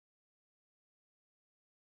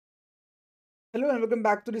Hello and welcome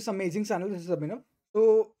back to this amazing channel. This is Abhinav.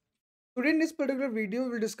 So today in this particular video,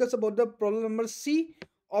 we'll discuss about the problem number C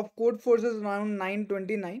of Codeforces Round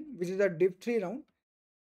 929, which is a Div 3 round.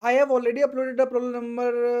 I have already uploaded the problem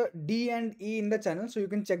number D and E in the channel, so you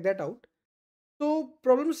can check that out. So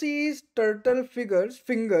problem C is turtle fingers,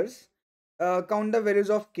 count the values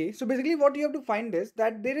of K. So basically what you have to find is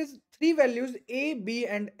that there is three values A, B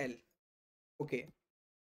and L. Okay.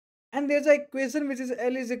 And there's a equation which is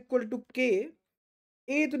L is equal to K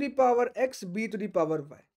a to the power x b to the power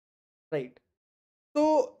y, right?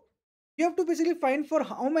 So you have to basically find for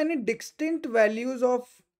how many distinct values of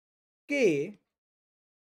k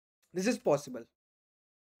this is possible,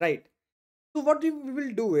 right? So what we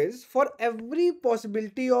will do is for every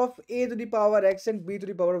possibility of a to the power x and b to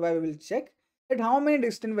the power y, we will check that how many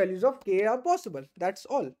distinct values of k are possible. That's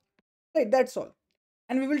all, right? That's all.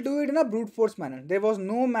 And we will do it in a brute force manner. There was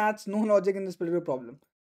no maths, no logic in this particular problem.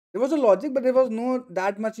 There was a logic, but there was no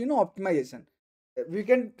that much optimization. We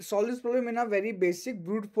can solve this problem in a very basic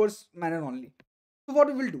brute force manner only. So what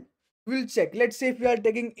we will do, we will check. Let's say if we are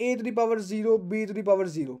taking a to the power 0, b to the power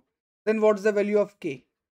 0, then what's the value of k?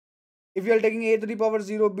 If you are taking a to the power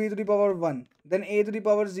 0, b to the power 1, then a to the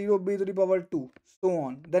power 0, b to the power 2, so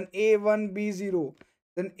on. Then a1, b0,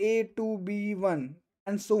 then a2, b1,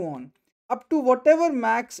 and so on. Up to whatever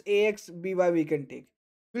max ax, by we can take.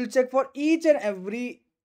 We'll check for each and every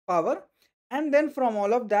power, and then from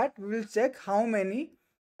all of that, we will check how many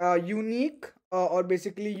unique or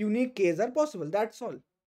basically unique k's are possible. That's all.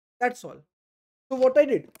 That's all. So what I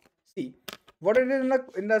did, see, what I did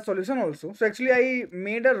in the solution also. So actually, I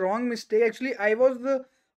made a wrong mistake. Actually, I was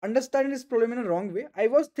understanding this problem in a wrong way. I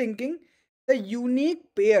was thinking the unique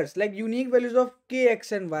pairs, like unique values of k,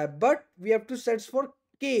 x, and y, but we have to search for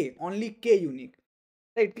k, only k unique,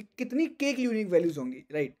 right? कितनी k की unique values होंगी,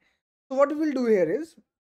 right? So what we will do here is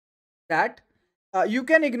that you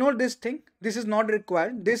can ignore this thing. This is not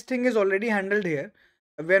required. This thing is already handled here.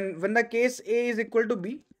 When the case a is equal to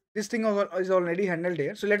b, this thing is already handled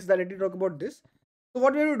here. So let's directly talk about this. So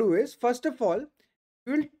what we will do is, first of all,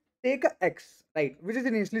 we will take a x, right, which is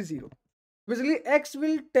initially 0. Basically x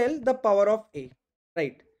will tell the power of a,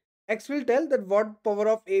 right? X will tell that what power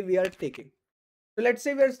of a we are taking. So let's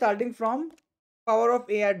say we are starting from power of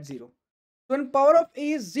a at 0. So when power of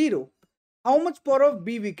a is 0, how much power of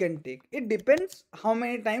b we can take? It depends how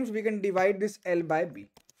many times we can divide this L by b.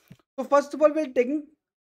 So first of all, we're taking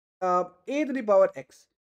a to the power x.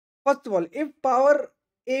 First of all, if power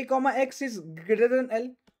a comma x is greater than L,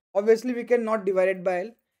 obviously we cannot divide it by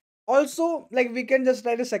L. Also, like we can just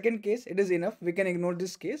write a second case. It is enough. We can ignore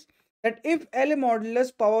this case. That if L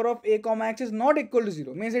modulus power of a comma x is not equal to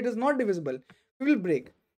 0, means it is not divisible, we will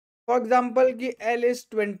break. For example, ki L is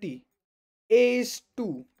 20, a is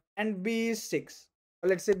 2, and b is 6, or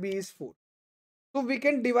let's say b is 4. So we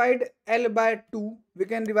can divide L by 2. We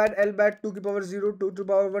can divide L by 2 to the power 0, 2 to the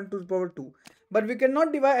power 1, 2 to the power 2. But we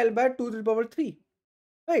cannot divide L by 2 to the power 3.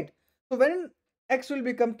 Right? So when x will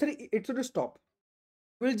become 3, it should stop.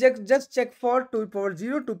 We'll just check for 2 to the power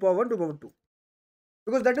 0, 2 to the power 1, 2 to the power 2.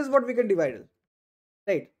 Because that is what we can divide L.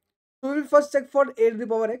 Right? So we will first check for a to the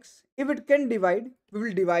power x. If it can divide, we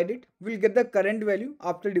will divide it. We will get the current value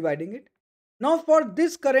after dividing it. Now for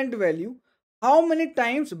this current value, how many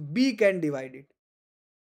times b can divide it?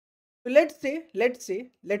 So let's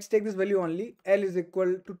take this value only. L is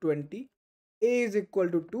equal to 20, A is equal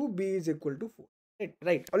to 2, B is equal to 4.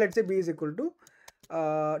 Right. Or let's say B is equal to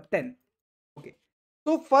 10. Okay.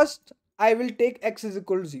 So first I will take X is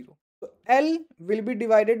equal to 0. So L will be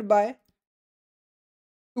divided by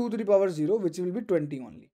 2 to the power 0, which will be 20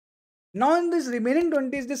 only. Now in this remaining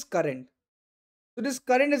 20 is this current. So this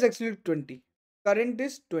current is actually 20. Current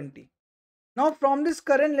is 20. Now from this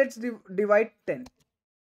current, let's divide 10.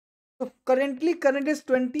 So currently current is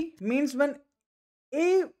 20, means when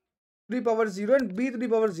a to the power 0 and b to the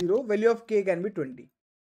power 0, value of k can be 20.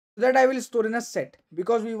 So that I will store in a set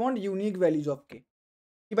because we want unique values of k.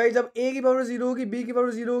 कि भाई जब a की power 0 होगी, b की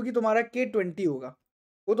power 0 होगी, तुम्हारा k 20 होगा,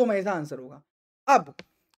 वो तो हमेशा आंसर होगा. अब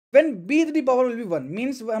when b to the power will be 1,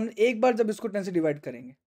 means हम एक बार जब इसको 10 से डिवाइड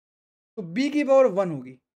करेंगे तो b की पावर 1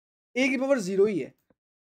 होगी, a की पावर 0 ही है,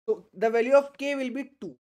 so the value of k will be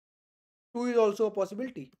 2. 2 is also a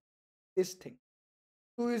possibility. This thing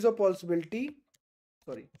 2 is a possibility,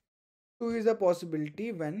 sorry, 2 is a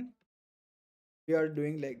possibility when we are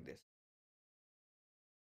doing like this: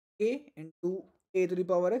 a into a to the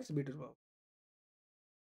power x, b to the power.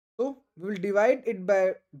 So we will divide it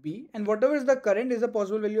by b, and whatever is the current is the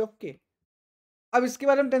possible value of k. अब इसके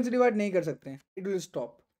बाद हम 10 से divide नहीं कर सकते हैं. It will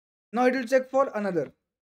stop. Now it will check for another.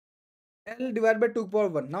 L divided by 2 power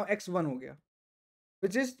 1. Now x 1 हो गया,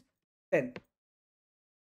 which is 10.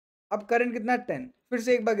 अब करंट कितना 10, फिर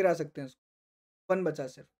से एक बार गिरा सकते हैं उसको, 1 बचा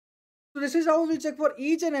सिर्फ. So this is how we'll check for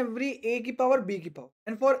each and every a ki power b ki power,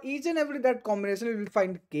 and for each and every that combination we will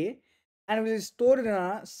find k and we will store it in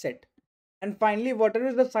a set, and finally whatever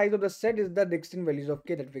is the size of the set is the distinct values of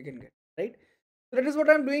k that we can get, right? So that is what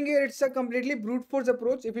I'm doing here. It's a completely brute force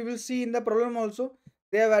approach. If you will see in the problem also,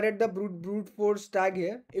 they have added the brute force tag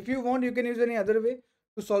here. If you want, you can use any other way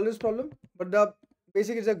to solve this problem, but the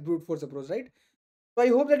basic is a brute force approach, right? So I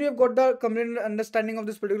hope that you have got the complete understanding of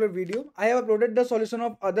this particular video. I have uploaded the solution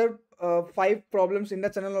of other 5 problems in the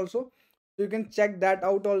channel also. So you can check that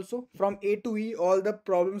out also. From A to E, all the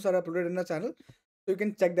problems are uploaded in the channel. So you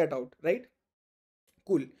can check that out, right?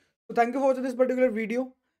 Cool. So thank you for watching this particular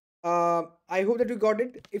video. I hope that you got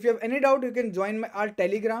it. If you have any doubt, you can join our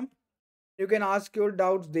Telegram. You can ask your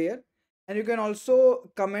doubts there. And you can also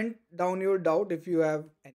comment down your doubt if you have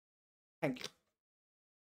any. Thank you.